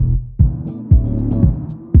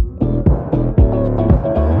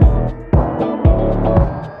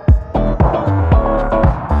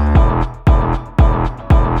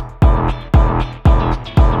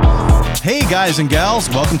guys and gals,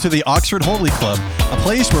 welcome to the Oxford Holy Club, a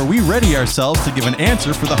place where we ready ourselves to give an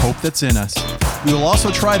answer for the hope that's in us. We will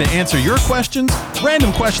also try to answer your questions,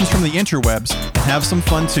 random questions from the interwebs, and have some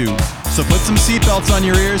fun too. So put some seatbelts on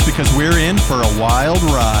your ears because we're in for a wild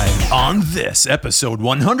ride. On this episode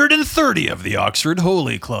 130 of the Oxford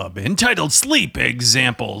Holy Club, entitled Sleep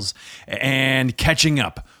Examples and Catching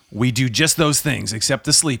Up, we do just those things except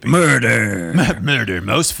the sleeping. Murder. Murder,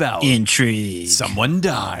 most foul. Intrigue. Someone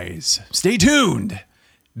dies. Stay tuned.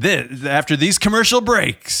 After these commercial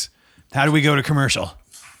breaks, how do we go to commercial?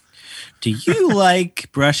 Do you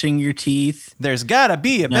like brushing your teeth? There's gotta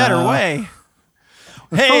be a better way.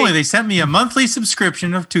 If only they sent me a monthly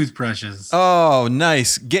subscription of toothbrushes. Oh,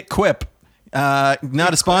 nice. Get Quip.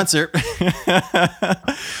 Not a sponsor.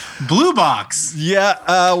 Blue Box.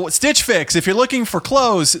 Yeah. Stitch Fix. If you're looking for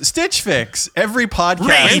clothes, Stitch Fix. Every podcast.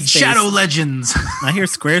 Raid Shadow Legends. I hear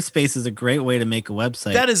Squarespace is a great way to make a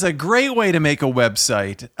website. That is a great way to make a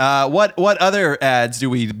website. What other ads do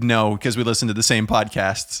we know because we listen to the same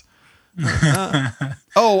podcasts?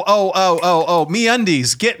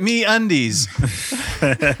 MeUndies. Get MeUndies.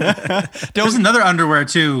 There was another underwear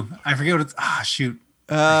too. I forget what it's. Shoot.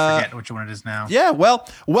 I forget which one it is now. Yeah, well,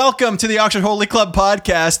 welcome to the Oxford Holy Club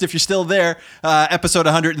podcast. If you're still there, episode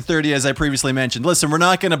 130, as I previously mentioned. Listen, we're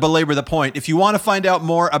not going to belabor the point. If you want to find out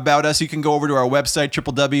more about us, you can go over to our website,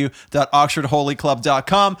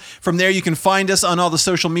 www.oxfordholyclub.com. From there, you can find us on all the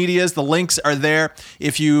social medias. The links are there.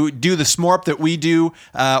 If you do the SMORP that we do,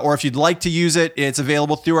 or if you'd like to use it, it's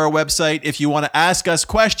available through our website. If you want to ask us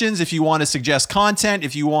questions, if you want to suggest content,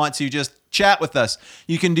 if you want to just chat with us,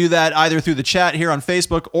 you can do that either through the chat here on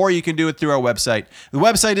Facebook or you can do it through our website. The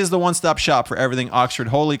website is the one-stop shop for everything Oxford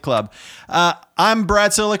Holy Club. I'm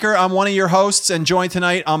Brad Siliker. I'm one of your hosts and joined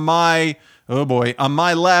tonight on my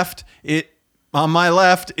left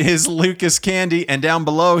is Lucas Candy, and down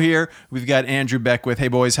below here we've got Andrew Beckwith. Hey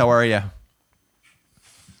boys, how are you?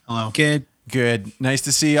 Hello. Good. Nice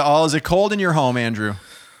to see you all. Is it cold in your home, Andrew?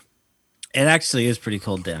 It actually is pretty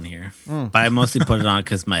cold down here, but I mostly put it on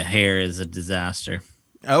because my hair is a disaster.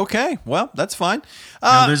 Okay, well, that's fine.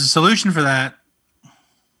 There's a solution for that.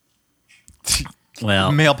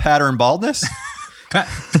 Well, Male pattern baldness?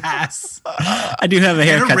 Pass. I do have a And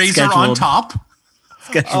haircut a razor on top.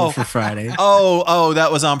 scheduled for Friday. Oh,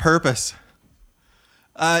 that was on purpose.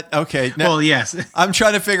 Okay. Now, Well, yes. I'm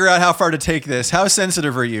trying to figure out how far to take this. How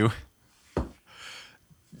sensitive are you?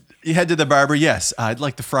 You head to the barber. Yes, I'd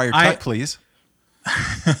like the fryer cut, please.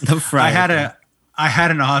 The Friday. I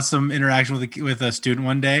had an awesome interaction with a student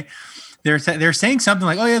one day. They're saying something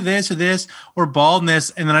like, "Oh yeah, this or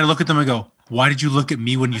baldness," and then I look at them and go, "Why did you look at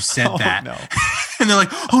me when you said that?" No. And they're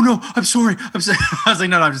like, "Oh no, I'm sorry. I'm sorry." I was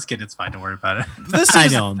like, "No, I'm just kidding. It's fine. Don't worry about it." I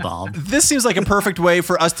know I'm bald. This seems like a perfect way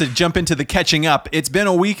for us to jump into the catching up. It's been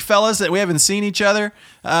a week, fellas, that we haven't seen each other.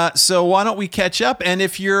 So why don't we catch up? And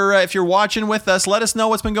if you're watching with us, let us know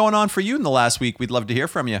what's been going on for you in the last week. We'd love to hear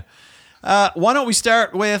from you. Why don't we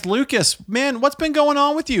start with Lucas? Man, what's been going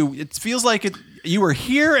on with you? It feels like you were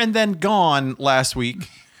here and then gone last week.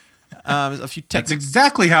 A few That's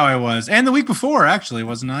exactly how I was. And the week before, actually,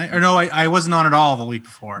 wasn't I? Or no, I wasn't on at all the week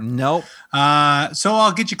before. Nope. So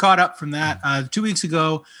I'll get you caught up from that. 2 weeks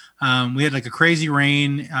ago, we had like a crazy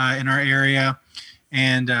rain in our area.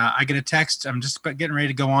 And I get a text. I'm just getting ready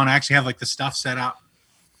to go on. I actually have like the stuff set up.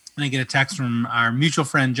 And I get a text from our mutual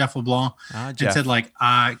friend, Jeff LeBlanc. And said like,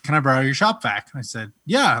 can I borrow your shop vac? I said,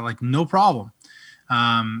 yeah, like no problem.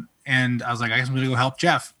 And I was like, I guess I'm going to go help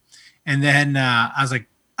Jeff. And then I was like,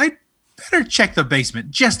 better check the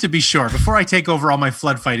basement just to be sure before I take over all my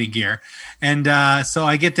flood fighting gear. And so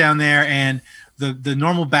I get down there and the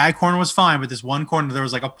normal bag corner was fine, but this one corner, there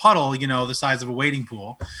was like a puddle, the size of a wading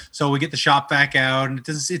pool. So we get the shop vac out and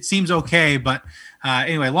it seems okay. But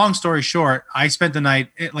anyway, long story short, I spent the night,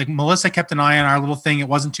 like Melissa kept an eye on our little thing. It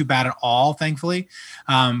wasn't too bad at all, thankfully.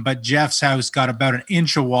 But Jeff's house got about an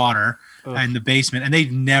inch of water in the basement and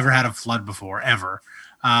they've never had a flood before, ever.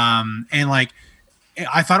 And like,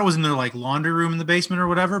 I thought it was in their like laundry room in the basement or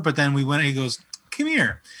whatever, but then he goes, come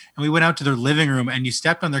here. And we went out to their living room and you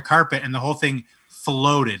stepped on their carpet and the whole thing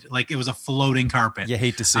floated. Like it was a floating carpet. You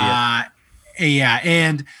hate to see it. Yeah.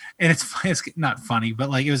 And it's not funny, but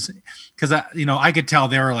like it was because I could tell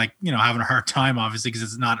they were like, having a hard time, obviously, because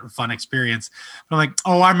it's not a fun experience. But I'm like,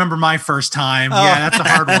 oh, I remember my first time. Oh. Yeah, that's a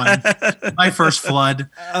hard one. My first flood.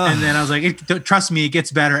 And then I was like, trust me, it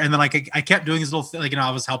gets better. And then like I kept doing these little,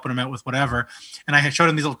 I was helping him out with whatever. And I had showed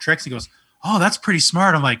him these little tricks. He goes, oh, that's pretty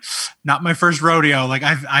smart. I'm like, not my first rodeo. Like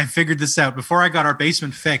I figured this out before I got our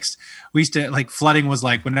basement fixed. We used to like flooding was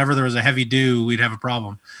like whenever there was a heavy dew, we'd have a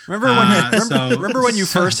problem. Remember when you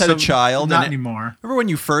first had a child? Not anymore. Remember when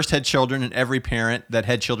you first had children, and every parent that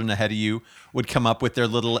had children ahead of you would come up with their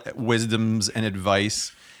little wisdoms and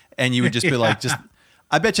advice, and you would just be like, just.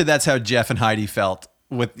 I bet you that's how Jeff and Heidi felt.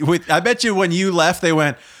 With I bet you when you left, they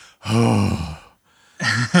went, oh.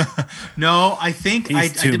 No, I think I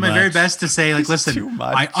did my very best to say, like, listen,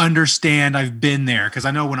 I understand. I've been there because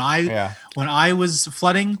I know when I was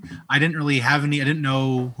flooding, I didn't really have any. I didn't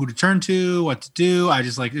know who to turn to, what to do. I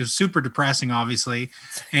just like it was super depressing, obviously.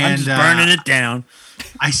 And I'm just burning it down.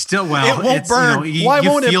 I still it won't burn. You know, Why you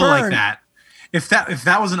won't feel it burn? like that? If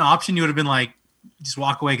that was an option, you would have been like, just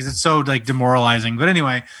walk away because it's so like demoralizing. But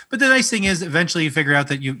anyway, but the nice thing is eventually you figure out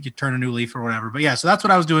that you turn a new leaf or whatever. But yeah, so that's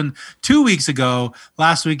what I was doing 2 weeks ago.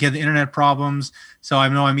 Last week had the internet problems. So I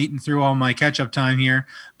know I'm eating through all my catch up time here.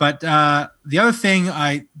 But the other thing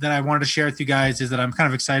that I wanted to share with you guys is that I'm kind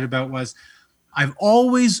of excited about was I've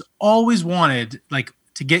always wanted like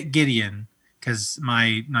to get Gideon because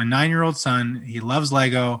my 9-year-old son, he loves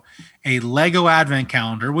Lego, a Lego advent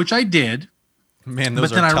calendar, which I did. Man, those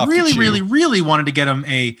but then are tough I really, to chew. really wanted to get him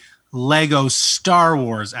a Lego Star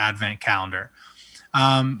Wars advent calendar.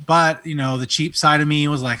 But you know, the cheap side of me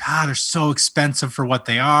was like, they're so expensive for what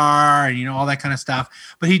they are, and you know, all that kind of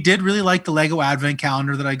stuff. But he did really like the Lego advent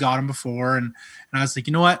calendar that I got him before, and I was like,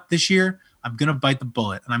 you know what, this year I'm gonna bite the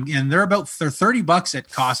bullet, and they're $30 at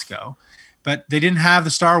Costco, but they didn't have the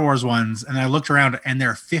Star Wars ones, and I looked around and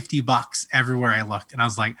they're $50 everywhere I looked, and I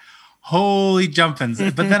was like, holy jumpins.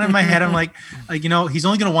 But then in my head, I'm like, you know, he's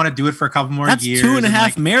only going to want to do it for a couple more years.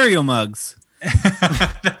 That's 2.5 Mario mugs.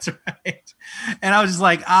 That's right. And I was just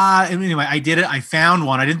like, anyway, I did it. I found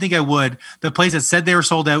one. I didn't think I would. The place that said they were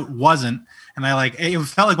sold out wasn't. And I it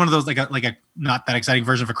felt like one of those, like a not that exciting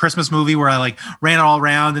version of a Christmas movie where I like ran all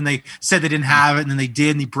around and they said they didn't have it. And then they did,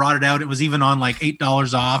 and he brought it out. It was even on like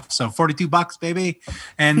 $8 off. So $42, baby.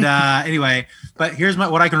 And anyway, but here's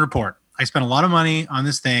what I can report. I spent a lot of money on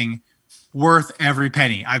this thing. Worth every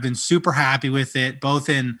penny. I've been super happy with it, both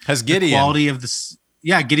in the quality of this.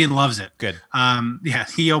 Yeah, Gideon loves it. Good. Yeah,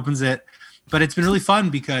 he opens it, but it's been really fun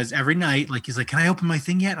because every night, like he's like, "Can I open my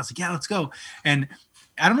thing yet?" I was like, "Yeah, let's go." And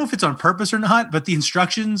I don't know if it's on purpose or not, but the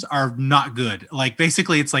instructions are not good. Like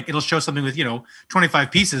basically, it's like it'll show something with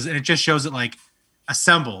 25 pieces, and it just shows it like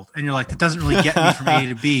assembled, and you're like, that doesn't really get me from A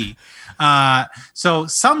to B. So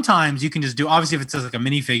sometimes you can just do, obviously if it says like a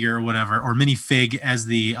minifigure or whatever, or minifig as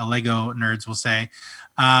the Lego nerds will say,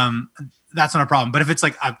 that's not a problem. But if it's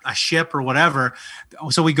like a ship or whatever,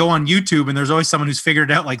 so we go on YouTube and there's always someone who's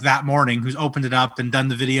figured it out like that morning, who's opened it up and done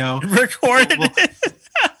the video. Recorded it.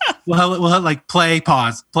 We'll have like play,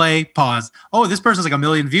 pause. Oh, this person's like 1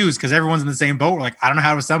 million views because everyone's in the same boat. We're like, I don't know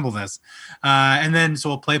how to assemble this. And then so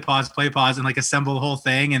we'll play, pause, and like assemble the whole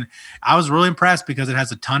thing. And I was really impressed because it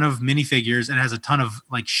has a ton of minifigures and it has a ton of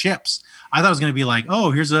like ships. I thought it was going to be like,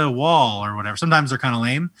 oh, here's a wall or whatever. Sometimes they're kind of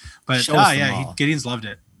lame, but Gideon's loved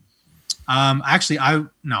it. Actually, I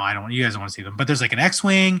don't want, you guys don't want to see them, but there's like an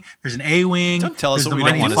X-wing, there's an A-wing. Don't tell us what we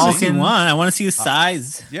Millennium don't want to see. Falcon. I want to see the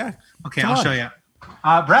size. Yeah. Okay, I'll show you.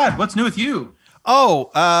 Brad, what's new with you? Oh,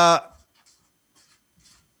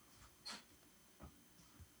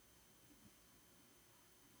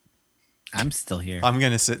 I'm still here. I'm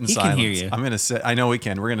going to sit in silence. Can hear you. I'm going to sit. I know we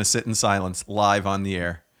can. We're going to sit in silence live on the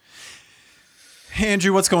air.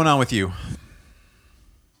 Andrew, what's going on with you?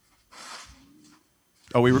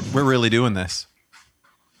 Oh, we're really doing this.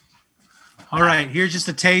 All right, here's just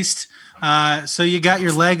a taste. So you got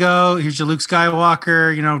your Lego. Here's your Luke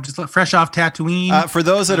Skywalker. Just fresh off Tatooine. For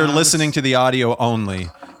those that are listening to the audio only,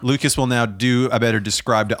 Lucas will now do a better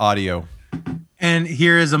described audio. And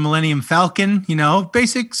here is a Millennium Falcon.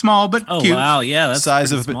 Basic, small but cute. Oh wow, yeah, that's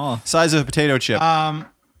size of small. Size of a potato chip.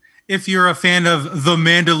 If you're a fan of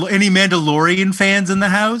any Mandalorian fans in the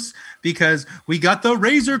house, because we got the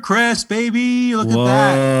Razor Crest, baby. Look at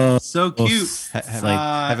that, so cute.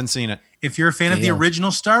 Haven't seen it. If you're a fan of the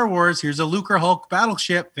original Star Wars, here's a Lucre Hulk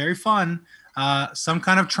battleship. Very fun. Some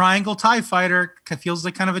kind of triangle TIE fighter. Feels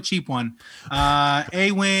like kind of a cheap one.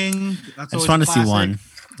 A-Wing. I just wanted to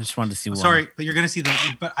see one. Sorry, but you're going to see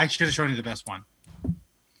but I should have shown you the best one.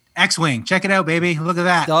 X-Wing. Check it out, baby. Look at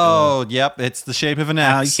that. Oh, yep. It's the shape of an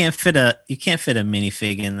X. You can't fit a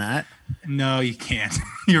minifig in that. No, you can't.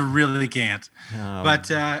 You really can't. Oh.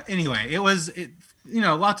 But anyway, it was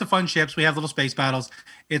lots of fun ships. We have little space battles.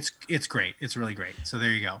 It's great. It's really great. So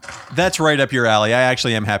there you go. That's right up your alley. I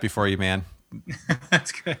actually am happy for you, man.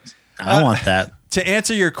 That's good. I want that. To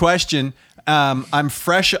answer your question, I'm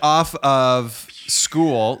fresh off of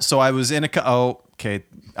school, so I was in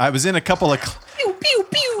I was in a couple of. Pew, pew,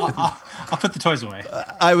 pew. I'll put the toys away.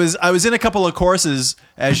 I was in a couple of courses,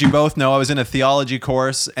 as you both know. I was in a theology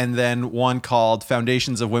course and then one called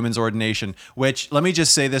Foundations of Women's Ordination, which, let me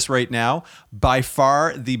just say this right now, by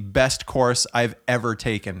far the best course I've ever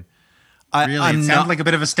taken. Really? It sounded like a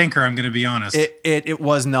bit of a stinker, I'm going to be honest. It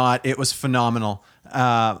was not. It was phenomenal.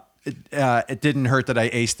 It didn't hurt that I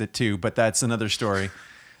aced it too, but that's another story.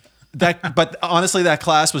 But honestly, that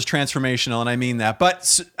class was transformational, and I mean that.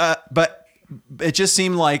 But it just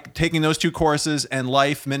seemed like taking those two courses and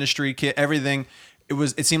life, ministry, everything.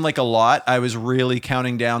 It seemed like a lot. I was really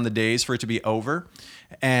counting down the days for it to be over,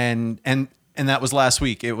 and that was last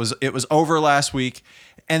week. It was over last week,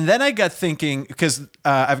 and then I got thinking, because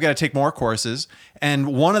I've got to take more courses,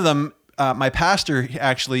 and one of them, my pastor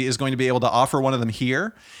actually is going to be able to offer one of them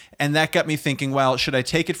here. And that got me thinking, well, should I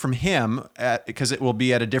take it from him because it will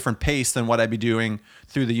be at a different pace than what I'd be doing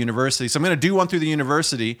through the university. So I'm going to do one through the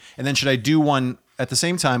university, and then should I do one at the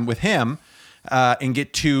same time with him and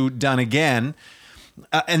get two done again?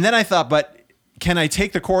 And then I thought, but can I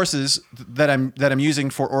take the courses that I'm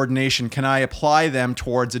using for ordination? Can I apply them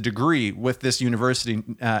towards a degree with this university,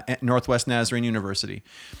 Northwest Nazarene University?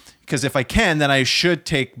 Because if I can, then I should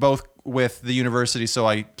take both with the university so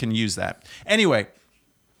I can use that. Anyway,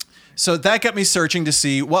 so that got me searching to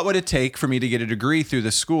see what would it take for me to get a degree through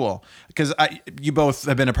the school. Because you both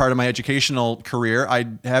have been a part of my educational career.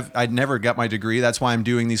 I'd never got my degree. That's why I'm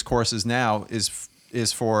doing these courses now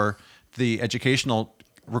is for the educational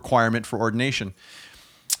requirement for ordination.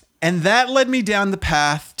 And that led me down the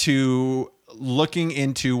path to looking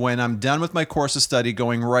into, when I'm done with my course of study,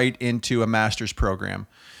 going right into a master's program.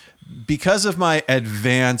 Because of my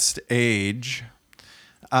advanced age,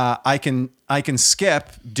 I can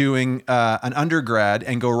skip doing an undergrad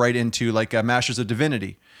and go right into like a Master's of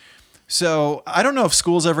Divinity. So I don't know if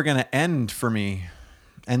school's ever going to end for me,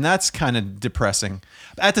 and that's kind of depressing.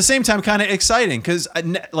 At the same time, kind of exciting, because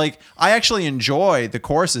I actually enjoy the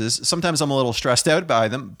courses. Sometimes I'm a little stressed out by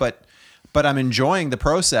them, but I'm enjoying the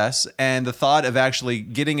process, and the thought of actually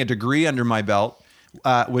getting a degree under my belt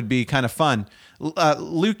would be kind of fun.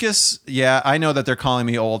 Lucas, yeah, I know that they're calling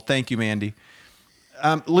me old. Thank you, Mandy.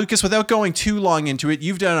 Lucas, without going too long into it,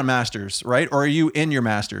 you've done a master's, right? Or are you in your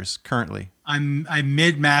master's currently? I'm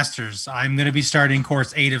mid-master's. I'm going to be starting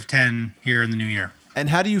course 8 of 10 here in the new year. And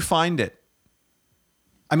how do you find it?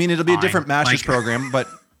 I mean, it'll be a different master's program, but...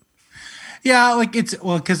 Yeah,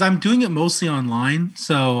 because I'm doing it mostly online.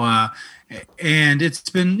 So, and it's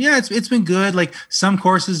been good. Like, some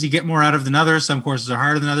courses you get more out of than others. Some courses are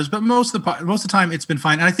harder than others, but most of the time it's been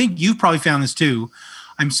fine. And I think you've probably found this too.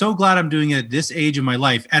 I'm so glad I'm doing it at this age of my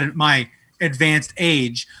life, at my advanced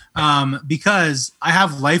age, because I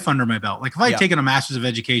have life under my belt. Like, if I had taken a master's of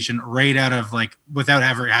education right out of, like, without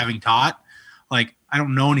ever having taught, like, I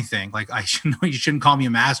don't know anything. Like, you shouldn't call me a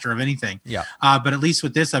master of anything. Yeah. But at least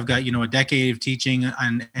with this, I've got, a decade of teaching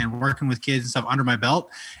and working with kids and stuff under my belt,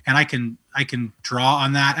 and I can draw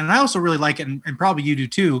on that. And I also really like it, and probably you do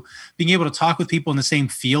too, being able to talk with people in the same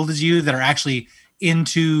field as you that are actually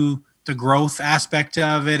into the growth aspect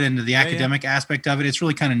of it and the academic aspect of it. It's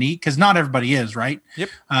really kind of neat, because not everybody is, right? Yep.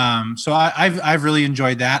 So I've really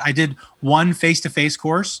enjoyed that. I did one face-to-face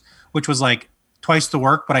course, which was like twice the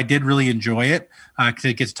work, but I did really enjoy it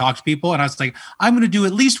to get to talk to people. And I was like, I'm going to do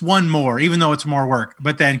at least one more, even though it's more work.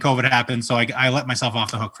 But then COVID happened, so I let myself off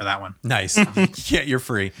the hook for that one. Nice. Yeah, you're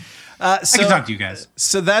free. So, I can talk to you guys.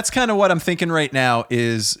 So that's kind of what I'm thinking right now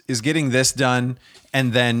is getting this done,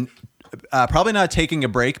 and then probably not taking a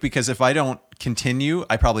break, because if I don't continue,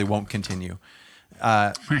 I probably won't continue.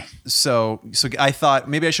 So I thought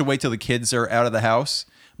maybe I should wait till the kids are out of the house.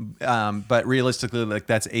 But realistically, like,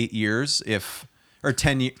 that's 8 years,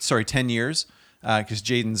 10 years, because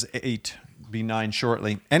Jaden's 8, be 9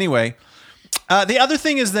 shortly. Anyway, the other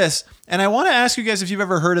thing is this, and I want to ask you guys if you've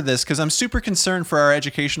ever heard of this, because I'm super concerned for our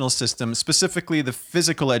educational system, specifically the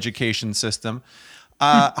physical education system.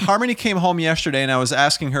 Harmony came home yesterday, and I was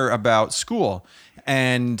asking her about school,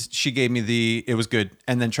 and she gave me it was good,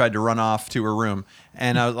 and then tried to run off to her room.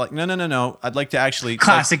 And I was like, no. I'd like to actually...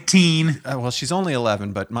 Classic teen. Well, she's only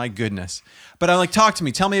 11, but my goodness. But I'm like, talk to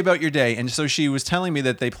me. Tell me about your day. And so she was telling me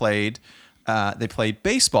that they played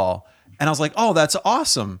baseball. And I was like, oh, that's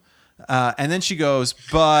awesome. And then she goes,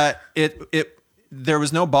 but there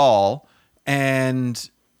was no ball, and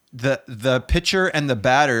the pitcher and the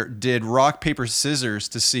batter did rock, paper, scissors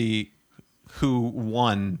to see who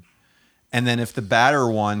won. And then if the batter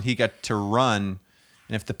won, he got to run.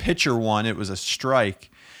 And if the pitcher won, it was a strike.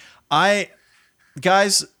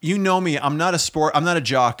 Guys, you know me. I'm not a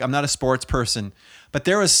jock. I'm not a sports person. But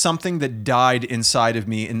there was something that died inside of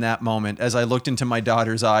me in that moment as I looked into my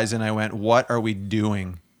daughter's eyes and I went, what are we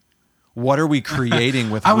doing? What are we creating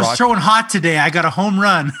with I was rock? throwing hot today. I got a home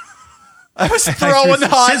run. I was throwing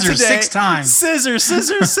hot scissors today. 6 times.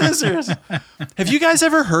 Scissors. Have you guys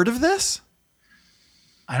ever heard of this?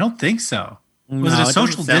 I don't think so. Was No, it a it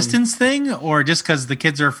social doesn't sound- distance thing, or just because the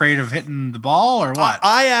kids are afraid of hitting the ball, or what?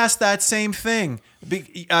 I asked that same thing.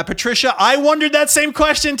 Patricia, I wondered that same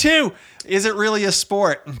question too. Is it really a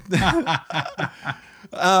sport?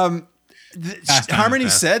 Harmony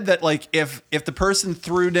fast. said that like if the person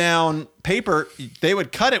threw down paper, they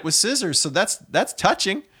would cut it with scissors. So that's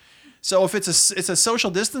touching. So if it's a social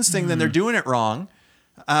distance thing, then they're doing it wrong.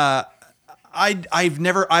 I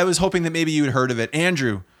was hoping that maybe you had heard of it.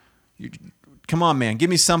 Andrew, come on, man, give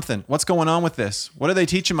me something. What's going on with this? What are they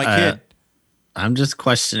teaching my kid? I'm just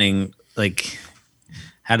questioning, like,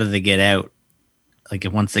 how do they get out? Like,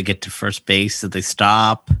 once they get to first base, did they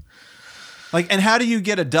stop? Like, and how do you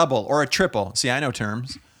get a double or a triple? See, I know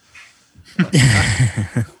terms.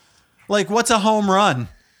 Like, what's a home run?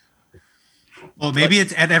 Well, maybe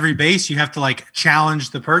it's at every base. You have to like challenge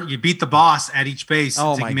you beat the boss at each base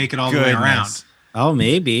Oh to my make it all the way around. goodness. Oh,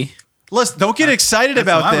 maybe. Listen, don't get excited That's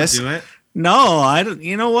how about I would this. do it. No, I don't.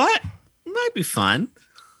 You know what? Might be fun.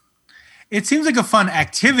 It seems like a fun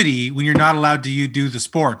activity when you're not allowed to do the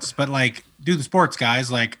sports, but like do the sports, guys.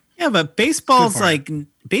 Like, Yeah, but baseball's Good for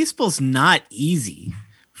baseball's not easy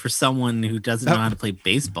for someone who doesn't know how to play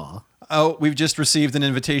baseball. Oh, we've just received an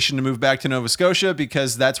invitation to move back to Nova Scotia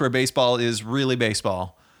because that's where baseball is really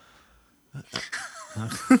baseball.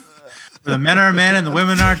 the men are men and the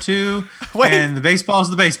women are too, Wait. and the baseball's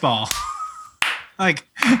the baseball. Like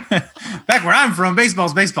back where I'm from,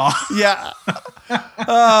 baseball's baseball. Yeah.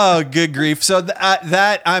 Oh, good grief. So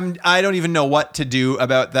I don't even know what to do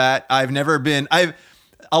about that.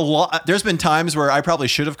 There's been times where I probably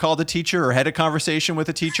should have called a teacher or had a conversation with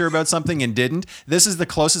a teacher about something and didn't. This is the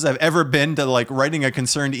closest I've ever been to like writing a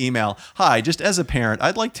concerned email. Hi, just as a parent,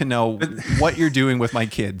 I'd like to know what you're doing with my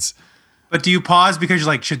kids. But do you pause because you're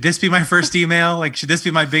like, should this be my first email? Like, should this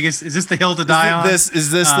be my biggest? Is this the hill to die on? Is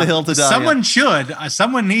this the hill to die on? Someone should.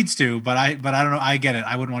 Someone needs to. But I don't know. I get it.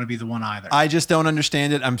 I wouldn't want to be the one either. I just don't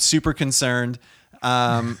understand it. I'm super concerned.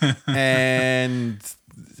 And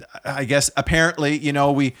I guess apparently,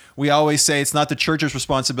 we always say it's not the church's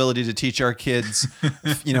responsibility to teach our kids,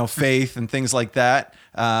 faith and things like that.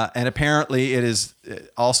 And apparently it is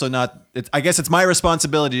also not, I guess it's my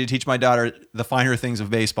responsibility to teach my daughter the finer things of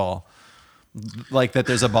baseball. Like that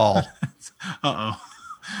there's a ball.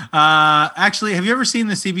 Actually, have you ever seen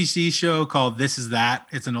the CBC show called This Is That?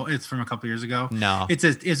 It's from a couple years ago. No. It's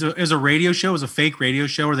a radio show. It was a fake radio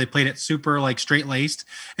show where they played it super like straight laced,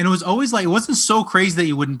 and it was always like, it wasn't so crazy that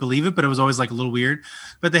you wouldn't believe it, but it was always like a little weird.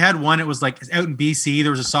 But they had one. It was like out in BC.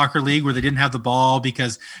 There was a soccer league where they didn't have the ball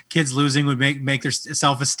because kids losing would make their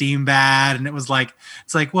self-esteem bad, and it's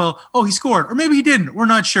like, well, oh, he scored, or maybe he didn't. We're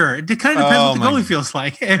not sure. It kind of depends what the goalie feels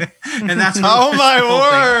like, and that's what Oh my the whole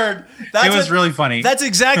thing. word. It was really funny. That's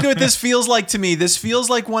exactly what this feels like to me. This feels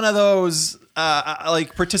like one of those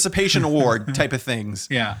like participation award type of things.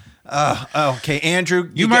 Yeah. Okay, Andrew,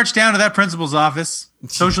 You march down to that principal's office,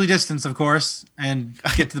 socially distanced, of course, and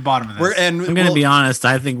get to the bottom of this. I'm going to be honest.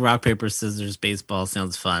 I think rock, paper, scissors, baseball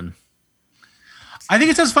sounds fun. I think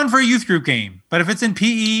it sounds fun for a youth group game, but if it's in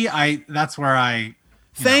PE, that's where I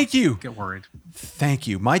Thank you. get worried. Thank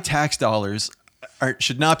you. My tax dollars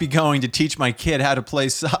should not be going to teach my kid how to play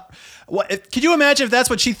soccer. Could you imagine if that's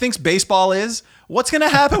what she thinks baseball is? What's going to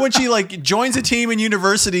happen when she like joins a team in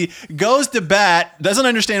university, goes to bat, doesn't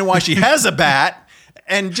understand why she has a bat,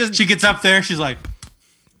 and just She gets up there, she's like,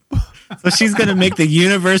 So she's going to make the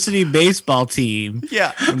university baseball team,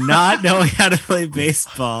 yeah, not knowing how to play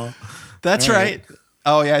baseball. that's right.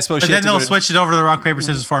 Oh yeah, I suppose. but she then had to they'll go to- switch it over to the rock, paper,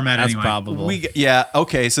 scissors format That's anyway. probable.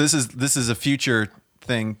 Okay. So this is a future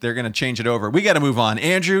thing. They're going to change it over. We got to move on.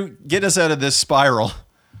 Andrew, get us out of this spiral.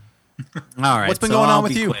 All right. What's been going on I'll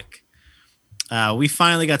with be you? Quick. We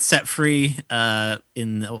finally got set free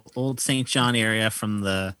in the old St. John area from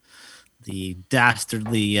the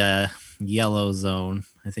dastardly yellow zone.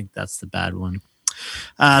 I think that's the bad one.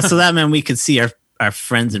 So that meant we could see our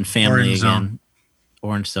friends and family Orange again. zone.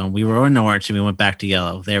 Orange zone. We were in orange and we went back to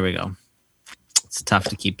yellow. There we go. It's tough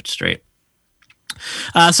to keep it straight.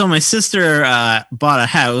 So my sister bought a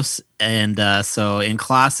house, and so in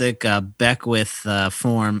classic Beckwith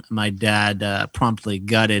form, my dad promptly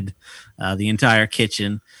gutted the entire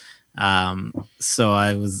kitchen. So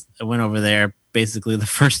I went over there, basically the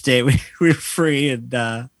first day we were free,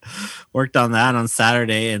 and worked on that on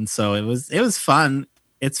Saturday. And so it was fun.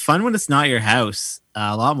 It's fun when it's not your house.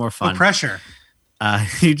 A lot more fun. No pressure.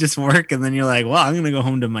 You just work, and then you're like, well, I'm gonna go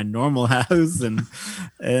home to my normal house, and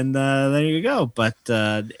there you go. But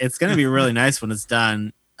it's gonna be really nice when it's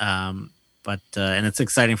done. But and it's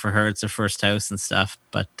exciting for her. It's her first house and stuff.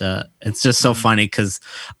 But it's just so funny because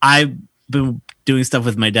I've been doing stuff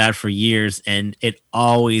with my dad for years, and it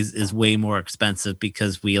always is way more expensive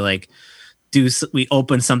because we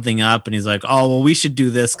open something up, and he's like, oh, well, we should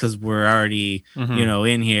do this because we're already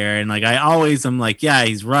in here, and like I'm like, yeah,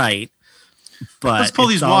 he's right. But let's pull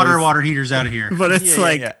these water heaters out of here. But it's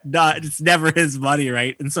it's never his money,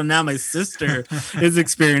 right? And so now my sister is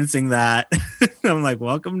experiencing that. I'm like,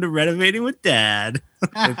 welcome to renovating with Dad.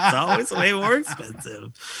 It's always way more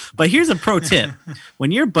expensive. But here's a pro tip.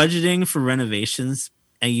 When you're budgeting for renovations,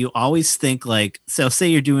 and you always think like, so say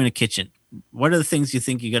you're doing a kitchen, what are the things you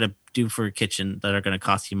think you got to do for a kitchen that are going to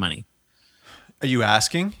cost you money? Are you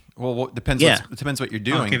asking? Well, it depends. Yeah. It depends what you're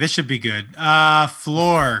doing. Okay, this should be good.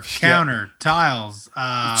 Floor, counter, tiles,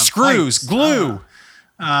 screws, pipes, glue.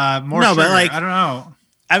 More No, sugar. but like, I don't know.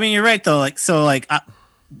 I mean, you're right though. Like, so like,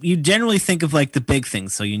 you generally think of like the big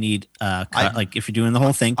things. So you need, like if you're doing the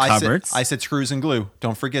whole thing, cupboards. I said screws and glue.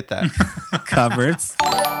 Don't forget that. Cupboards.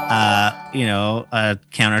 A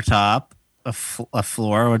countertop, a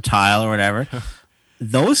floor or a tile or whatever.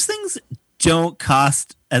 Those things don't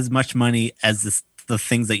cost as much money as the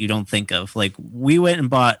things that you don't think of. Like we went and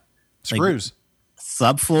bought screws,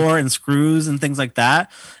 subfloor and screws and things like that,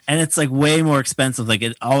 and it's like way more expensive. Like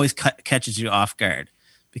it always catches you off guard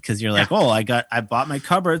because you're like, oh, I bought my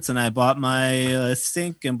cupboards and I bought my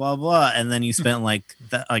sink and blah blah, and then you spent like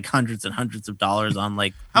hundreds and hundreds of dollars on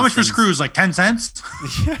like how much for screws? Like 10 cents?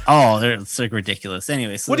 Oh, it's like ridiculous.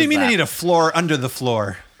 Anyway, so what do you mean I need a floor under the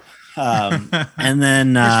floor? And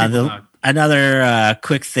then another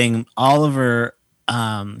quick thing, Oliver,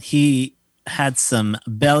 he had some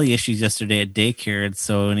belly issues yesterday at daycare, and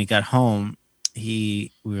so when he got home,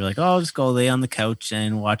 we were like, oh, I'll just go lay on the couch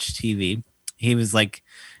and watch TV. He was like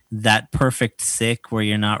that perfect sick where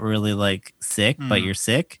you're not really like sick, but you're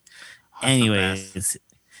sick. Anyways,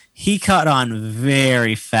 he caught on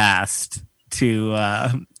very fast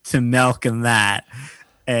to milk and that.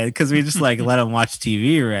 Because we just like let him watch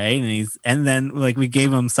TV, right? And then like we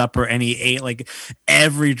gave him supper, and he ate like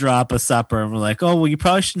every drop of supper. And we're like, oh well, you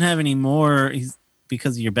probably shouldn't have any more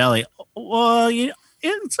because of your belly. Well,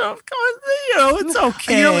 it's okay.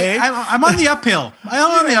 I'm on the uphill.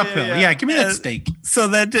 I'm on the uphill. Yeah, give me that steak. So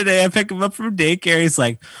then today I pick him up from daycare. He's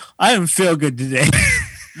like, I don't feel good today.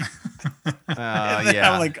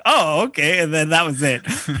 I'm like, oh, okay. And then that was it.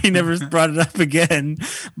 He never brought it up again.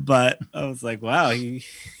 But I was like, wow, he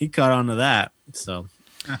caught on to that. So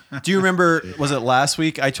do you remember, was it last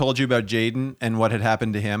week I told you about Jaden and what had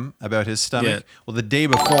happened to him about his stomach? Yeah. Well, the day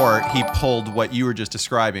before he pulled what you were just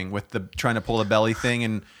describing with the trying to pull the belly thing,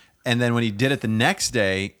 and then when he did it the next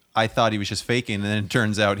day, I thought he was just faking, and then it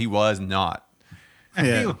turns out he was not.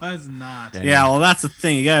 Yeah. He was not. Yeah, well, that's the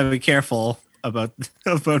thing. You gotta be careful about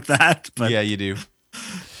that. But yeah, you do.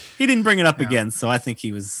 He didn't bring it up again, so I think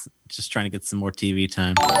he was just trying to get some more TV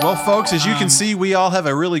time. Well, folks, as you can see, we all have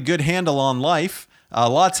a really good handle on life.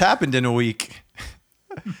 Lots happened in a week.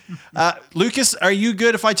 Lucas, are you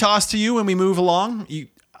good if I toss to you when we move along? You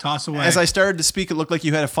toss away. As I started to speak, it looked like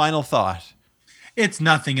you had a final thought. It's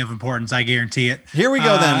nothing of importance, I guarantee it. Here we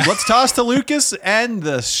go then. Let's toss to Lucas and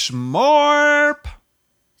the Smorp.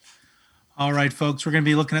 All right, folks, we're going to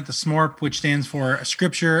be looking at the SMORP, which stands for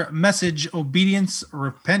Scripture, Message, Obedience,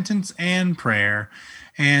 Repentance, and Prayer.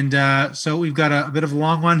 And so we've got a bit of a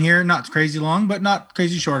long one here, not crazy long, but not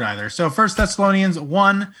crazy short either. So 1 Thessalonians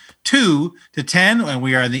 1, 2 to 10, and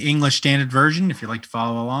we are in the English Standard Version, if you'd like to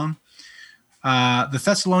follow along. The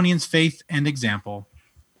Thessalonians' faith and example.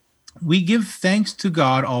 We give thanks to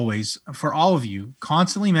God always for all of you,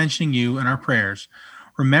 constantly mentioning you in our prayers,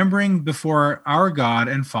 remembering before our God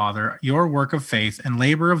and Father your work of faith and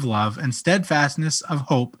labor of love and steadfastness of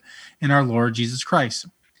hope in our Lord Jesus Christ.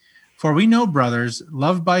 For we know, brothers,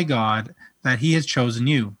 loved by God, that he has chosen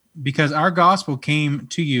you, because our gospel came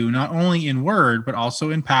to you not only in word, but also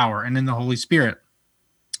in power and in the Holy Spirit,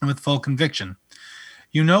 and with full conviction.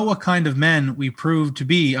 You know what kind of men we proved to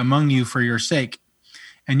be among you for your sake,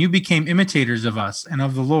 and you became imitators of us and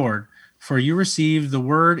of the Lord, for you received the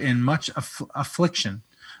word in much affliction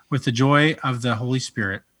with the joy of the Holy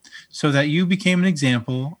Spirit, so that you became an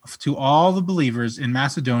example to all the believers in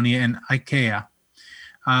Macedonia and Achaia.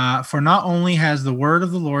 For not only has the word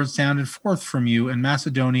of the Lord sounded forth from you in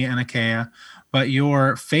Macedonia and Achaia, but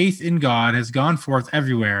your faith in God has gone forth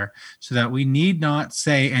everywhere, so that we need not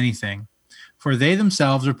say anything. For they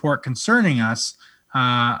themselves report concerning us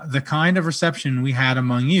the kind of reception we had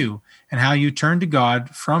among you, and how you turned to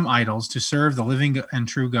God from idols to serve the living and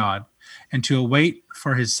true God, and to await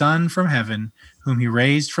for his Son from heaven, whom he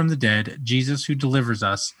raised from the dead, Jesus, who delivers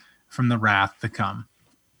us from the wrath to come.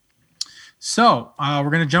 So we're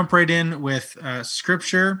going to jump right in with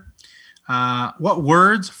scripture. What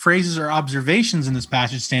words, phrases, or observations in this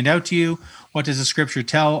passage stand out to you? What does the scripture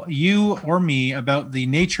tell you or me about the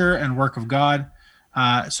nature and work of God?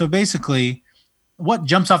 So basically, what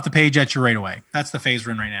jumps off the page at you right away? That's the phase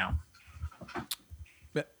we're in right now.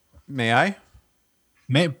 May I?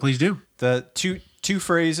 Please do. The two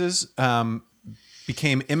phrases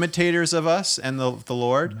became imitators of us and the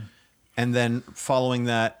Lord, and then following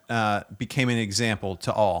that became an example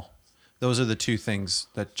to all. Those are the two things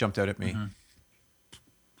that jumped out at me. Mm-hmm.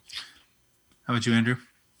 How about you, Andrew?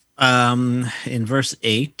 In verse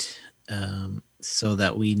 8, so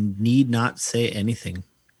that we need not say anything.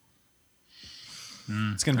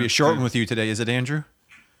 It's going to be a short one with you today, is it, Andrew?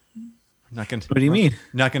 Not going. What do you mean?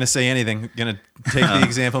 Not going to say anything. Going to take the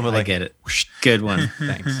example, but I get it. Good one.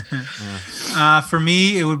 Thanks. For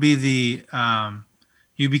me, it would be the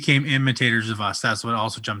you became imitators of us. That's what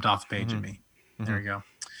also jumped off the page at me. There we go.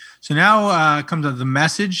 So now comes the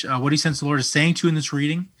message. What do you sense the Lord is saying to you in this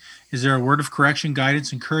reading? Is there a word of correction,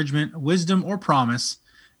 guidance, encouragement, wisdom, or promise?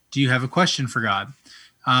 Do you have a question for God?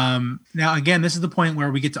 Now, again, this is the point where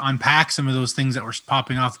we get to unpack some of those things that were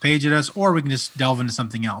popping off the page at us, or we can just delve into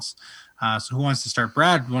something else. So who wants to start?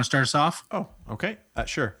 Brad, you want to start us off? Oh, okay.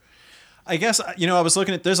 Sure. I guess, I was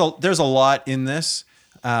looking at, there's a lot in this.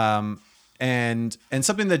 And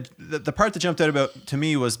something that the part that jumped out about to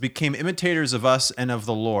me was became imitators of us and of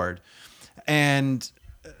the Lord. And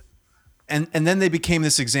then they became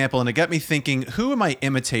this example, and it got me thinking, who am I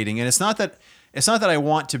imitating? And it's not that I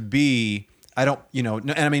want to be, I don't,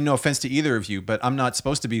 and I mean, no offense to either of you, but I'm not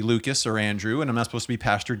supposed to be Lucas or Andrew, and I'm not supposed to be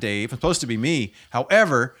Pastor Dave. I'm supposed to be me.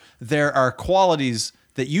 However, there are qualities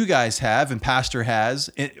that you guys have and Pastor has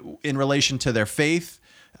in relation to their faith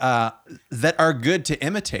that are good to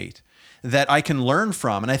imitate, that I can learn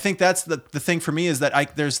from. And I think that's the thing for me, is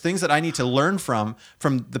that there's things that I need to learn from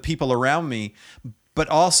the people around me, but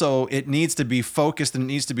also it needs to be focused and it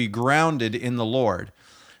needs to be grounded in the Lord.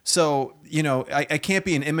 So, I can't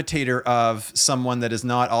be an imitator of someone that is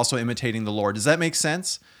not also imitating the Lord. Does that make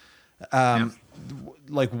sense?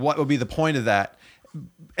 Like, what would be the point of that?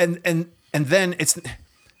 And then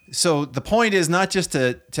so the point is not just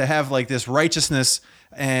to have like this righteousness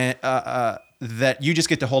and that you just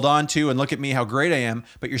get to hold on to and look at me, how great I am,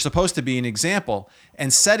 but you're supposed to be an example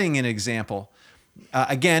and setting an example.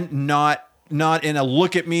 Again, not in a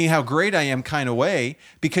look at me, how great I am kind of way,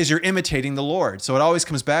 because you're imitating the Lord. So it always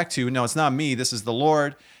comes back to, no, it's not me, this is the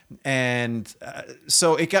Lord. And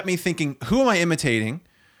so it got me thinking, who am I imitating?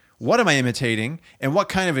 What am I imitating? And what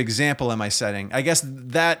kind of example am I setting? I guess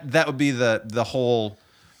that would be the whole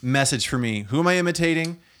message for me. Who am I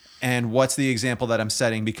imitating? And what's the example that I'm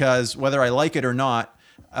setting? Because whether I like it or not,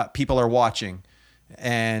 people are watching.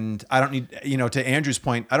 And I don't need, to Andrew's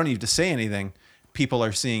point, I don't need to say anything. People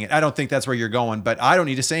are seeing it. I don't think that's where you're going, but I don't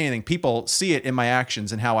need to say anything. People see it in my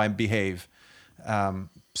actions and how I behave.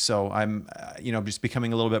 So I'm, just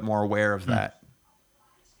becoming a little bit more aware of that.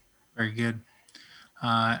 Very good.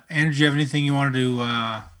 Andrew, do you have anything you wanted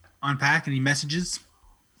to unpack? Any messages?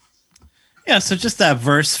 Yeah, so just that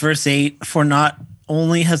verse 8, for not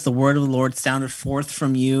only has the word of the Lord sounded forth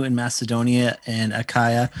from you in Macedonia and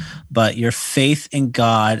Achaia, but your faith in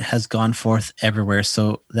God has gone forth everywhere,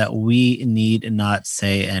 so that we need not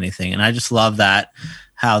say anything. And I just love that,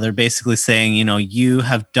 how they're basically saying, you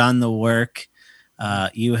have done the work.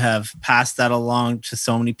 You have passed that along to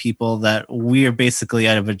so many people that we are basically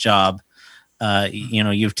out of a job.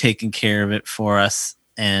 You've taken care of it for us.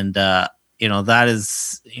 And, that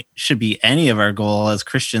should be any of our goal as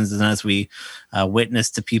Christians, and as we witness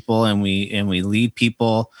to people and we lead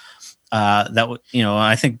people.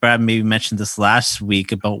 I think Brad maybe mentioned this last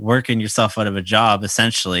week about working yourself out of a job,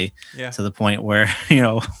 essentially, to the point where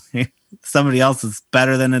somebody else is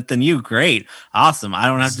better than you. Great, awesome. I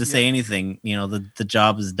don't have to say anything. The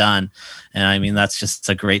job is done, and I mean that's just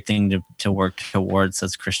a great thing to work towards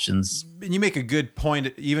as Christians. And you make a good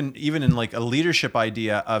point, even in like a leadership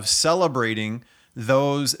idea of celebrating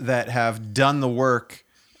those that have done the work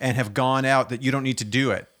and have gone out, that you don't need to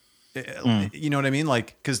do it. You know what I mean?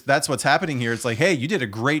 Like, because that's what's happening here. It's like, hey, you did a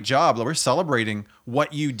great job. We're celebrating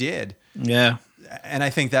what you did. Yeah. And I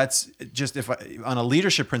think that's just on a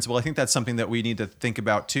leadership principle, I think that's something that we need to think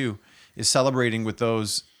about too, is celebrating with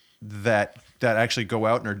those that actually go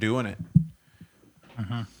out and are doing it.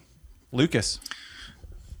 Lucas.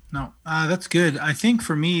 No, that's good. I think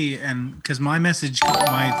for me, and because my message,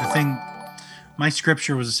 my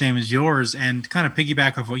scripture was the same as yours, and to kind of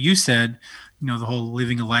piggyback off what you said, the whole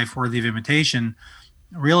living a life worthy of imitation.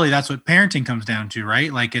 Really, that's what parenting comes down to,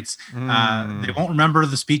 right? Like it's they won't remember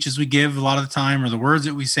the speeches we give a lot of the time or the words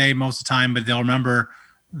that we say most of the time, but they'll remember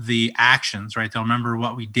the actions, right? They'll remember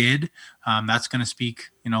what we did. That's going to speak,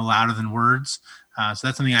 louder than words. So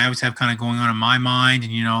that's something I always have kind of going on in my mind.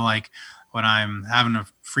 And, like when I'm having a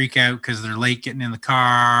freak out because they're late getting in the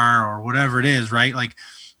car or whatever it is, right? Like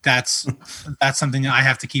that's something that I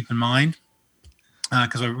have to keep in mind.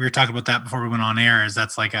 Because we were talking about that before we went on air, is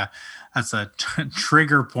that's a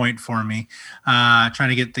trigger point for me, trying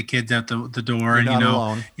to get the kids out the door. You're and,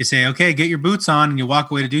 alone. You say, okay, get your boots on, and you walk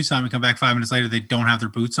away to do something, and come back 5 minutes later, they don't have their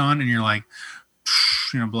boots on, and you're like,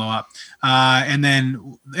 blow up. And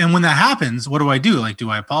when that happens, what do I do? Like, do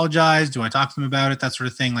I apologize? Do I talk to them about it? That sort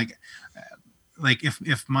of thing. Like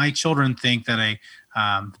if my children think that a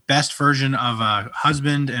best version of a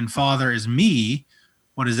husband and father is me,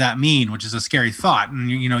 what does that mean? Which is a scary thought.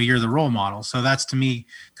 And you're the role model. So that's, to me,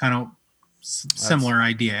 kind of similar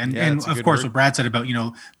idea. And of course, what Brad said about,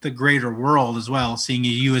 the greater world as well, seeing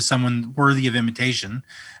you as someone worthy of imitation.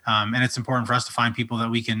 And it's important for us to find people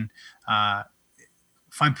that we can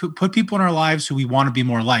put people in our lives who we want to be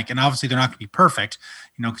more like. And obviously they're not going to be perfect,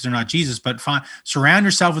 because they're not Jesus, but surround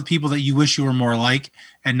yourself with people that you wish you were more like,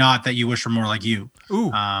 and not that you wish were more like you.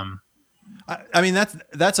 Ooh. I mean,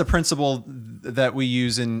 that's a principle that we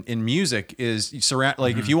use in music, is surround,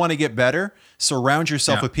 like if you want to get better, surround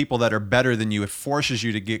yourself with people that are better than you. It forces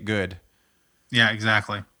you to get good. Yeah,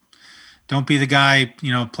 exactly. Don't be the guy,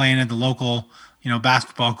 playing at the local,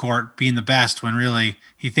 basketball court, being the best, when really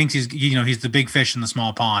he thinks he's the big fish in the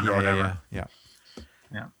small pond or whatever. Yeah.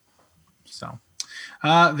 So,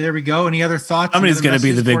 there we go. Any other thoughts? Somebody's going to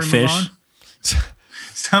be the big fish.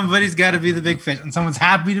 Somebody's got to be the big fish, and someone's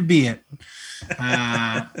happy to be it.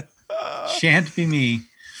 Shan't be me.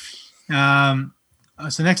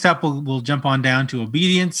 So next up, we'll jump on down to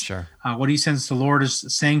obedience. Sure. What do you sense the Lord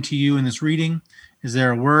is saying to you in this reading? Is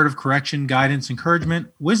there a word of correction, guidance,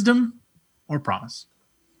 encouragement, wisdom, or promise?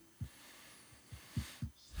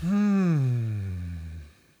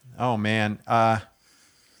 Oh man. I'm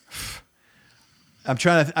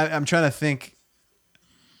trying to think.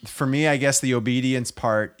 For me, I guess the obedience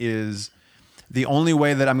part is the only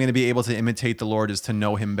way that I'm going to be able to imitate the Lord is to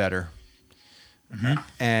know Him better.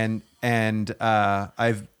 And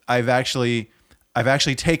I've actually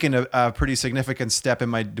taken a pretty significant step in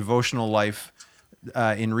my devotional life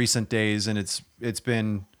in recent days, and it's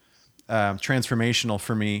been transformational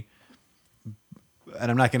for me. And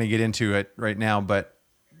I'm not going to get into it right now, but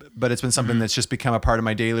it's been something that's just become a part of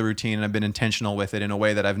my daily routine, and I've been intentional with it in a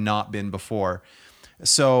way that I've not been before.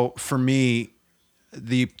 So for me,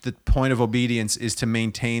 the point of obedience is to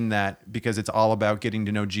maintain that, because it's all about getting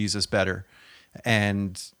to know Jesus better,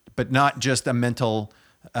 but not just a mental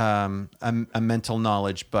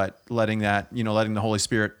knowledge, but letting the Holy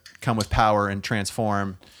Spirit come with power and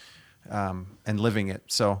transform, and living it.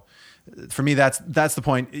 So for me, that's the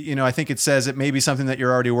point. I think it says it may be something that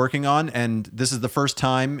you're already working on, and this is the first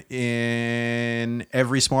time in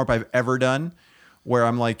every SMORP I've ever done where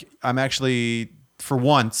I'm actually, for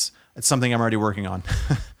once, it's something I'm already working on.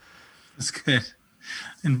 That's good.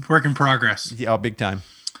 And work in progress. Yeah, big time.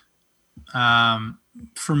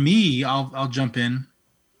 For me, I'll jump in.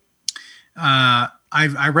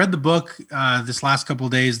 I read the book this last couple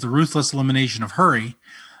of days, The Ruthless Elimination of Hurry.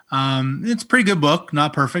 It's a pretty good book,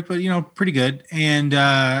 not perfect, but pretty good. And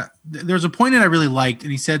there's a point that I really liked,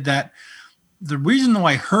 and he said that the reason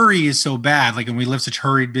why hurry is so bad, like when we live such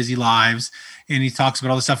hurried, busy lives, and he talks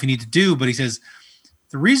about all the stuff you need to do, but he says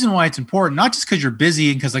the reason why it's important, not just because you're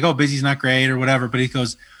busy and because busy is not great or whatever, but he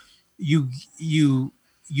goes, you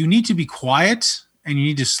need to be quiet and you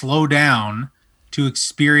need to slow down to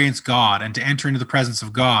experience God and to enter into the presence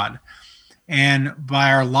of God. And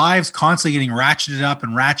by our lives constantly getting ratcheted up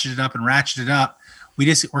and ratcheted up and ratcheted up,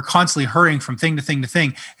 we're constantly hurrying from thing to thing to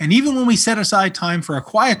thing. And even when we set aside time for a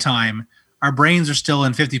quiet time, our brains are still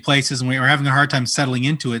in 50 places and we're having a hard time settling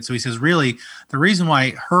into it. So he says, really, the reason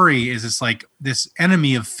why hurry is this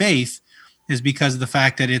enemy of faith is because of the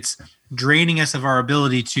fact that it's draining us of our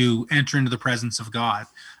ability to enter into the presence of God.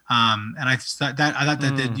 And I thought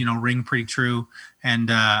that did, ring pretty true. And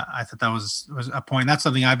I thought that was a point. That's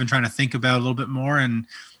something I've been trying to think about a little bit more and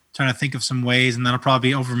trying to think of some ways. And that'll probably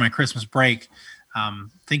be over my Christmas break,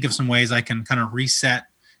 think of some ways I can kind of reset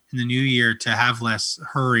in the new year to have less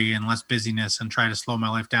hurry and less busyness, and try to slow my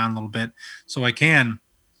life down a little bit so I can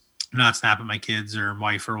not snap at my kids or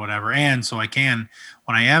wife or whatever. And so I can,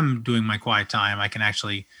 when I am doing my quiet time, I can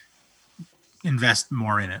actually invest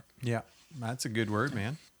more in it. Yeah, that's a good word,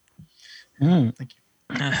 man. Thank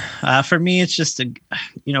you. For me, it's just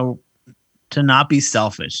to not be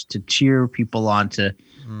selfish, to cheer people on, to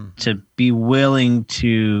be willing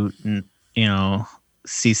to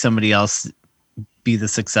see somebody else be the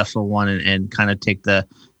successful one, and kind of take the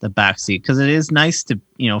back seat, because it is nice to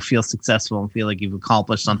feel successful and feel like you've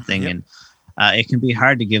accomplished something. Yep. And it can be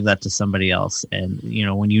hard to give that to somebody else, and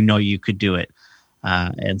when you could do it.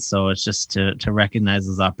 And so it's just to recognize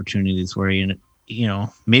those opportunities where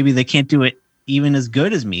maybe they can't do it even as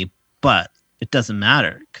good as me, but it doesn't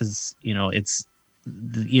matter, because it's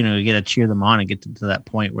you got to cheer them on and get to that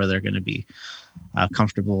point where they're going to be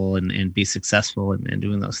comfortable and be successful and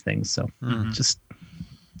doing those things. So just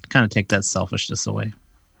kind of take that selfishness away.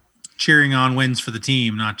 Cheering on wins for the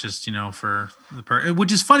team, not just for the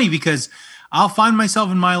which is funny, because I'll find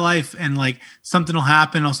myself in my life and like something will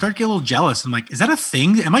happen, I'll start to get a little jealous. I'm like, is that a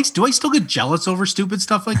thing? Do I still get jealous over stupid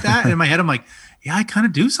stuff like that? And in my head I'm like, yeah, I kind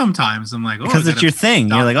of do sometimes. I'm like, because it's your thing.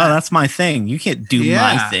 You're like, oh, that's my thing. You can't do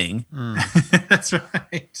my thing. That's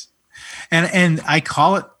right. And I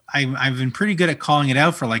call it, I've been pretty good at calling it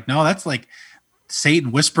out for like, no, that's like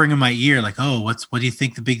Satan whispering in my ear, like, oh, what do you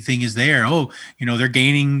think the big thing is there? Oh, they're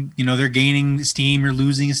gaining steam, you're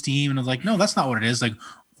losing esteem. And I was like, no, that's not what it is. Like,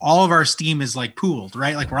 all of our steam is like pooled,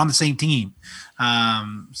 right? Like, we're on the same team.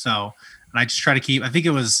 And I just try to keep, I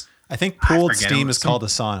think pooled steam is called a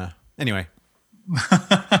sauna. Anyway.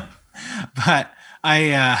 But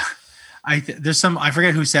there's some, I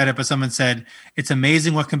forget who said it, but someone said, it's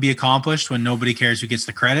amazing what can be accomplished when nobody cares who gets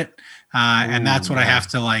the credit. And that's what I have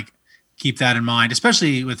to like keep that in mind,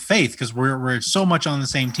 especially with faith, because we're so much on the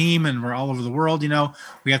same team and we're all over the world.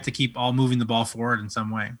 We have to keep all moving the ball forward in some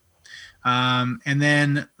way. And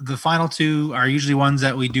then the final two are usually ones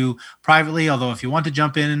that we do privately, although if you want to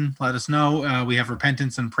jump in, let us know. We have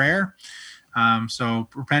repentance and prayer. So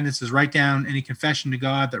repentance is write down any confession to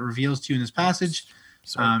God that reveals to you in this passage.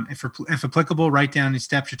 If applicable, write down the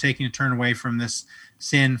steps you're taking to turn away from this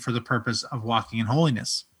sin for the purpose of walking in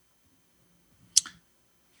holiness.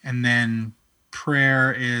 And then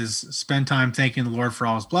prayer is spend time thanking the Lord for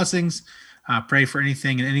all his blessings. Pray for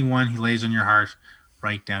anything and anyone he lays on your heart.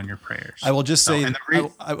 Write down your prayers. I will just say,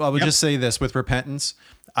 I would just say this with repentance.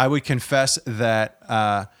 I would confess that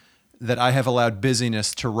I have allowed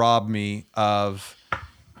busyness to rob me of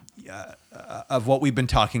what we've been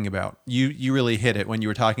talking about. You really hit it when you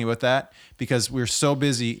were talking about that, because we're so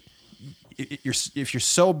busy. If you're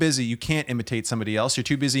so busy, you can't imitate somebody else. You're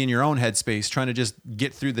too busy in your own headspace trying to just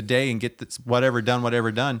get through the day and get whatever done,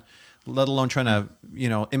 let alone trying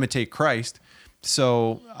to, imitate Christ.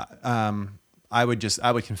 So, I would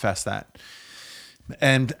confess that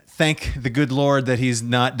and thank the good Lord that he's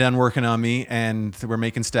not done working on me and we're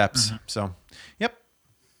making steps. So, yep.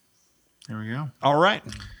 There we go. All right.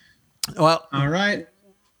 Well, all right.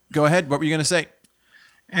 Go ahead. What were you going to say?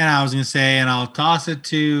 And I was going to say, and I'll toss it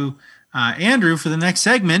to Andrew for the next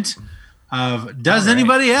segment of Does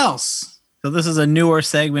Anybody Else? So this is a newer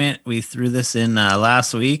segment. We threw this in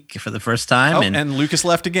last week for the first time. And Lucas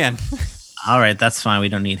left again. All right, that's fine. We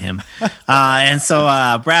don't need him. And so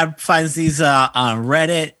Brad finds these on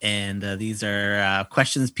Reddit, and these are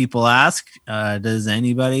questions people ask. Does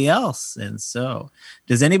anybody else? And so,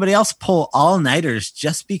 does anybody else pull all-nighters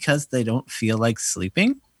just because they don't feel like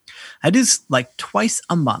sleeping? I do like twice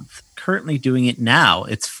a month. Currently doing it now.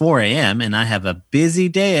 It's 4 a.m. and I have a busy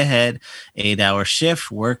day ahead. 8-hour shift,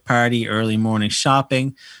 work party, early morning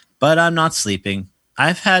shopping, but I'm not sleeping.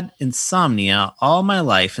 I've had insomnia all my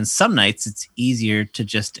life, and some nights it's easier to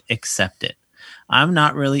just accept it. I'm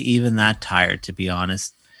not really even that tired, to be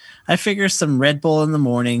honest. I figure some Red Bull in the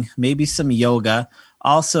morning, maybe some yoga.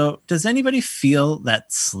 Also, does anybody feel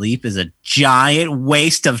that sleep is a giant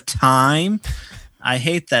waste of time? I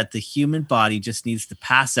hate that the human body just needs to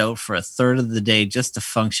pass out for a third of the day just to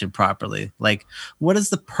function properly. Like, what is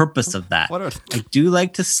the purpose of that? I do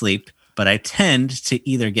like to sleep, but I tend to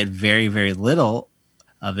either get very, very little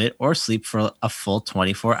of it or sleep for a full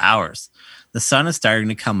 24 hours. The sun is starting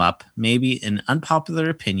to come up, maybe an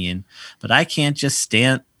unpopular opinion, but I can't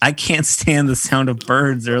stand the sound of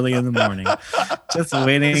birds early in the morning. Just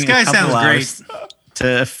waiting this guy a couple sounds hours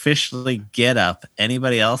to officially get up.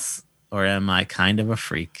 Anybody else? Or am I kind of a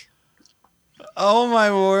freak? Oh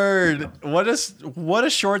my word. What a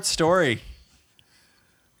short story.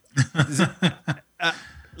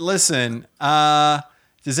 Listen,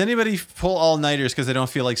 Does anybody pull all-nighters because they don't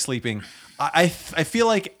feel like sleeping? I feel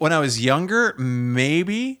like when I was younger,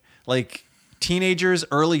 maybe like teenagers,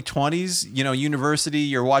 early 20s, university,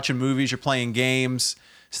 you're watching movies, you're playing games,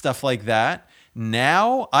 stuff like that.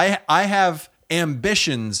 Now I have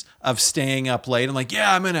ambitions of staying up late. I'm like,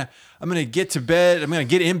 yeah, I'm gonna get to bed. I'm gonna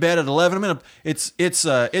get in bed at 11. It's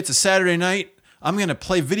a Saturday night. I'm gonna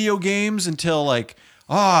play video games until like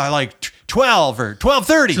 12 or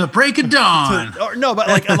 12:30. To the break of dawn. No, but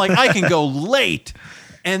I'm like I can go late,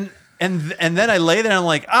 and then I lay there and I'm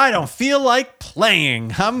like, I don't feel like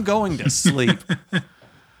playing. I'm going to sleep.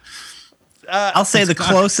 I'll say the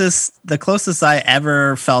closest I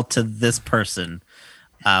ever felt to this person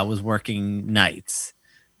was working nights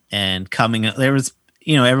and there was,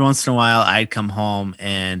 every once in a while I'd come home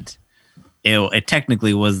and it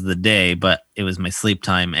technically was the day, but it was my sleep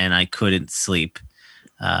time and I couldn't sleep.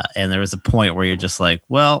 And there was a point where you're just like,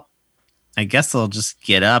 well, I guess I'll just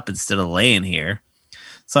get up instead of laying here.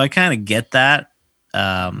 So I kind of get that.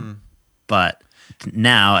 But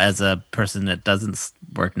now, as a person that doesn't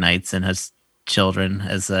work nights and has children,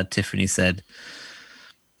 as Tiffany said.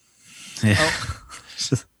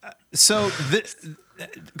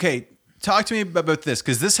 Okay, talk to me about this,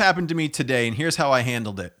 because this happened to me today, and here's how I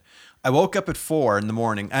handled it. I woke up at 4 in the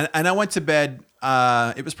morning, and I went to bed.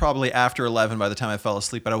 It was probably after 11 by the time I fell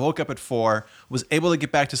asleep, but I woke up at 4, was able to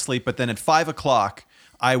get back to sleep, but then at 5 o'clock,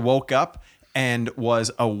 I woke up and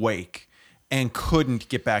was awake and couldn't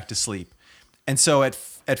get back to sleep. And so at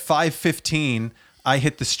 5:15, I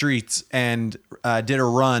hit the streets and did a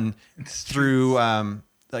run through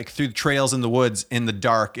through the trails in the woods in the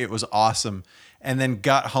dark. It was awesome. And then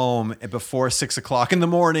got home before 6 o'clock in the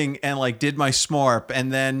morning and did my smorp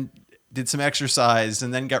and then did some exercise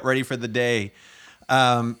and then got ready for the day.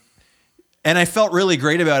 And I felt really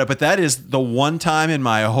great about it, but that is the one time in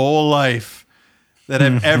my whole life that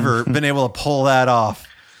I've ever been able to pull that off.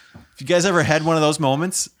 Have you guys ever had one of those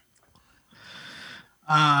moments?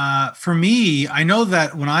 For me, I know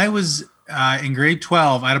that when I was in grade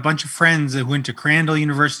 12, I had a bunch of friends that went to Crandall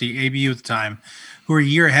University, ABU at the time, who were a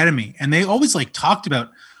year ahead of me. And they always talked about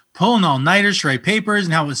pulling all-nighters to write papers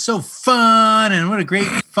and how it was so fun and what a great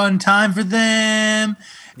fun time for them.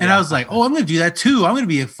 And I was like, oh, I'm going to do that too. I'm going to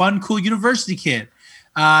be a fun, cool university kid.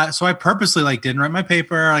 So I purposely didn't write my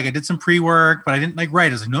paper. I did some pre-work, but I didn't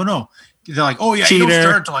write. I was like, no. They're like, oh yeah, you don't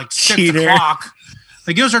start till 6 o'clock.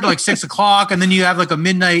 You don't start till 6 o'clock, and then you have a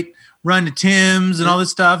midnight run to Tim's and all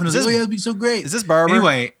this stuff. And I was like, oh yeah, that'd be so great. Is this Barber?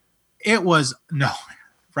 Anyway, it was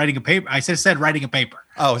writing a paper. I said writing a paper.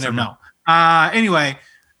 Oh, so never no. Anyway,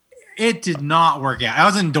 it did not work out. I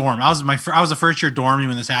was in dorm. I was a first year dorm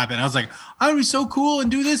when this happened. I was like, I'm gonna be so cool and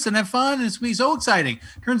do this and have fun and it's gonna be so exciting.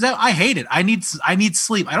 Turns out I hate it. I need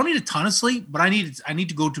sleep. I don't need a ton of sleep, but I need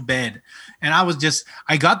to go to bed. And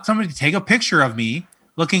I got somebody to take a picture of me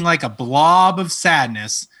looking like a blob of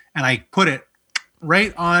sadness, and I put it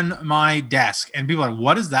right on my desk. And people are like,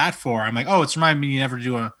 what is that for? I'm like, oh, it's reminding me never to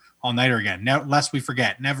do a all-nighter again. Lest we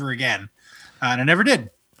forget. Never again. And I never did.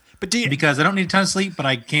 Because I don't need a ton of sleep, but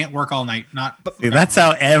I can't work all night. That's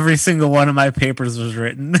how every single one of my papers was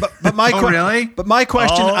written. But my really? But my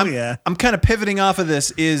question, yeah. I'm kind of pivoting off of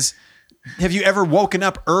this. Is have you ever woken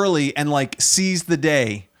up early and seized the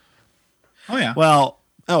day? Oh yeah. Well,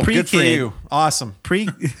 good for you. Awesome.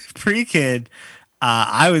 Pre-kid,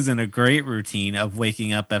 I was in a great routine of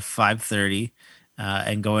waking up at 5:30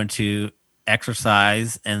 and going to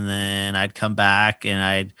exercise, and then I'd come back and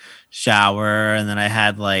I'd shower, and then I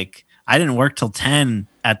had I didn't work till 10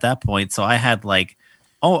 at that point, so I had I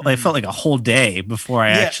felt like a whole day before I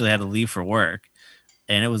actually had to leave for work,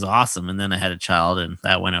 and it was awesome. And then I had a child, and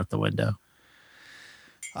that went out the window.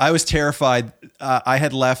 I was terrified. I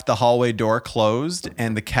had left the hallway door closed,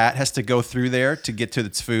 and the cat has to go through there to get to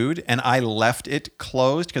its food. And I left it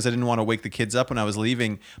closed because I didn't want to wake the kids up when I was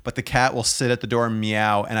leaving. But the cat will sit at the door and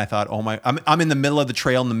meow. And I thought, oh my! I'm in the middle of the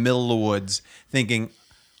trail, in the middle of the woods, thinking,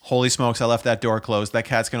 holy smokes! I left that door closed. That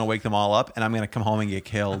cat's gonna wake them all up, and I'm gonna come home and get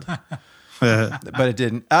killed. But it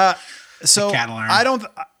didn't. So I don't.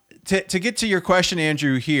 To get to your question,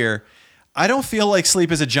 Andrew. Here, I don't feel like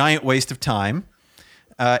sleep is a giant waste of time.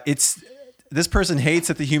 This person hates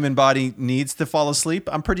that the human body needs to fall asleep.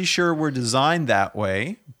 I'm pretty sure we're designed that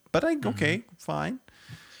way, but okay, fine.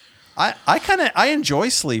 I enjoy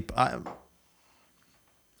sleep. Am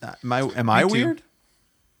I weird?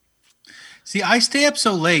 See, I stay up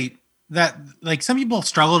so late that some people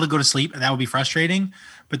struggle to go to sleep, and that would be frustrating.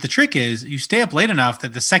 But the trick is you stay up late enough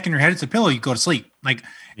that the second your head hits a pillow, you go to sleep.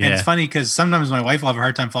 And it's funny because sometimes my wife will have a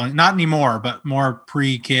hard time falling. Not anymore, but more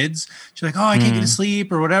pre-kids. She's like, oh, I can't get to sleep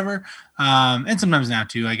or whatever. And sometimes now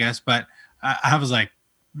too, I guess. But I was like,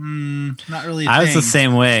 Not really. I was the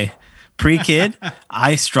same way. Pre-kid,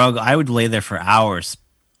 I struggled. I would lay there for hours.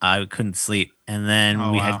 I couldn't sleep, and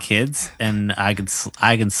then we had kids, and I could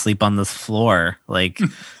sleep on this floor. Like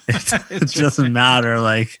it doesn't matter.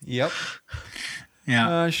 Like Yep.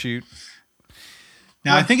 Yeah. Shoot.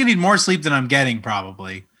 Now I think I need more sleep than I'm getting,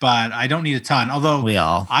 probably, but I don't need a ton. Although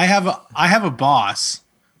I have a boss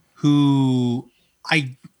who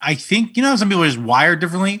I think, you know, some people are just wired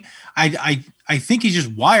differently. I think he's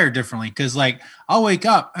just wired differently, because like I'll wake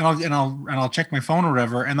up and I'll check my phone or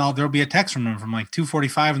whatever, and there'll be a text from him from like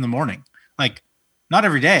 2:45 in the morning. Like not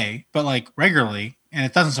every day, but like regularly. And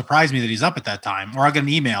it doesn't surprise me that he's up at that time. Or I'll get an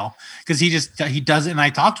email, because he does it. And I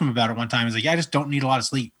talked to him about it one time. He's like, yeah, I just don't need a lot of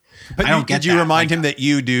sleep. But did you remind him that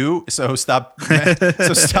you do? So stop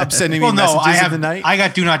sending me messages in the night. I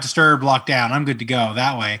got do not disturb locked down. I'm good to go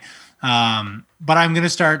that way. But I'm going to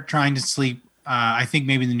start trying to sleep. I think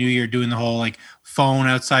maybe in the new year, doing the whole like phone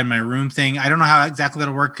outside my room thing. I don't know how exactly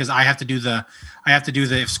that'll work, because I have to do the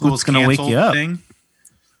if school's going to wake you up thing.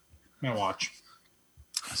 My watch.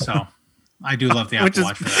 So I do love the Apple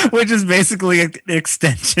Watch for that. Which is basically an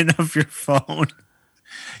extension of your phone.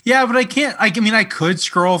 Yeah, but I can't. I mean, I could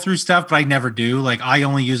scroll through stuff, but I never do. Like, I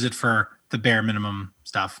only use it for the bare minimum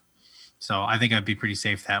stuff. So I think I'd be pretty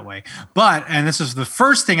safe that way. But, and this is the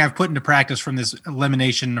first thing I've put into practice from this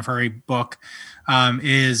Elimination of Hurry book,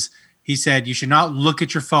 is he said, you should not look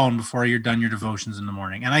at your phone before you're done your devotions in the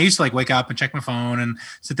morning. And I used to like wake up and check my phone and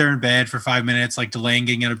sit there in bed for 5 minutes, like delaying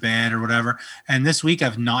getting out of bed or whatever. And this week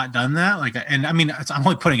I've not done that. Like, and I mean, I'm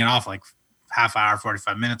only putting it off like half hour,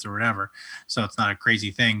 45 minutes or whatever. So it's not a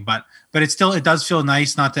crazy thing, but it does feel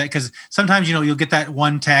nice not that, because sometimes, you know, you'll get that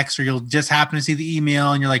one text, or you'll just happen to see the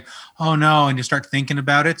email and you're like, oh no. And you start thinking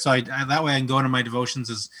about it. So I that way I can go into my devotions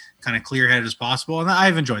as kind of clear headed as possible. And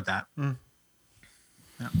I've enjoyed that. Yeah.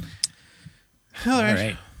 All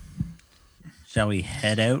right. Shall we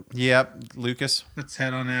head out? Yep. Lucas. Let's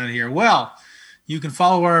head on out of here. Well, you can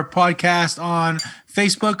follow our podcast on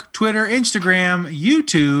Facebook, Twitter, Instagram,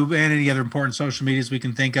 YouTube, and any other important social medias we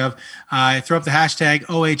can think of. Throw up the hashtag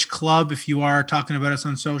OH Club if you are talking about us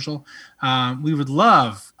on social. We would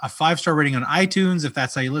love a 5-star rating on iTunes if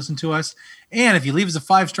that's how you listen to us. And if you leave us a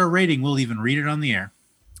 5-star rating, we'll even read it on the air.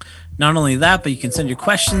 Not only that, but you can send your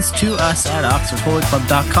questions to us at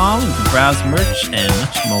OxfordHolyClub.com. You can browse merch and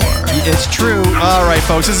much more. It's true. All right,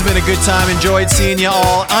 folks, this has been a good time. Enjoyed seeing you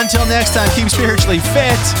all. Until next time, keep spiritually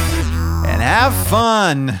fit and have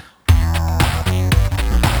fun.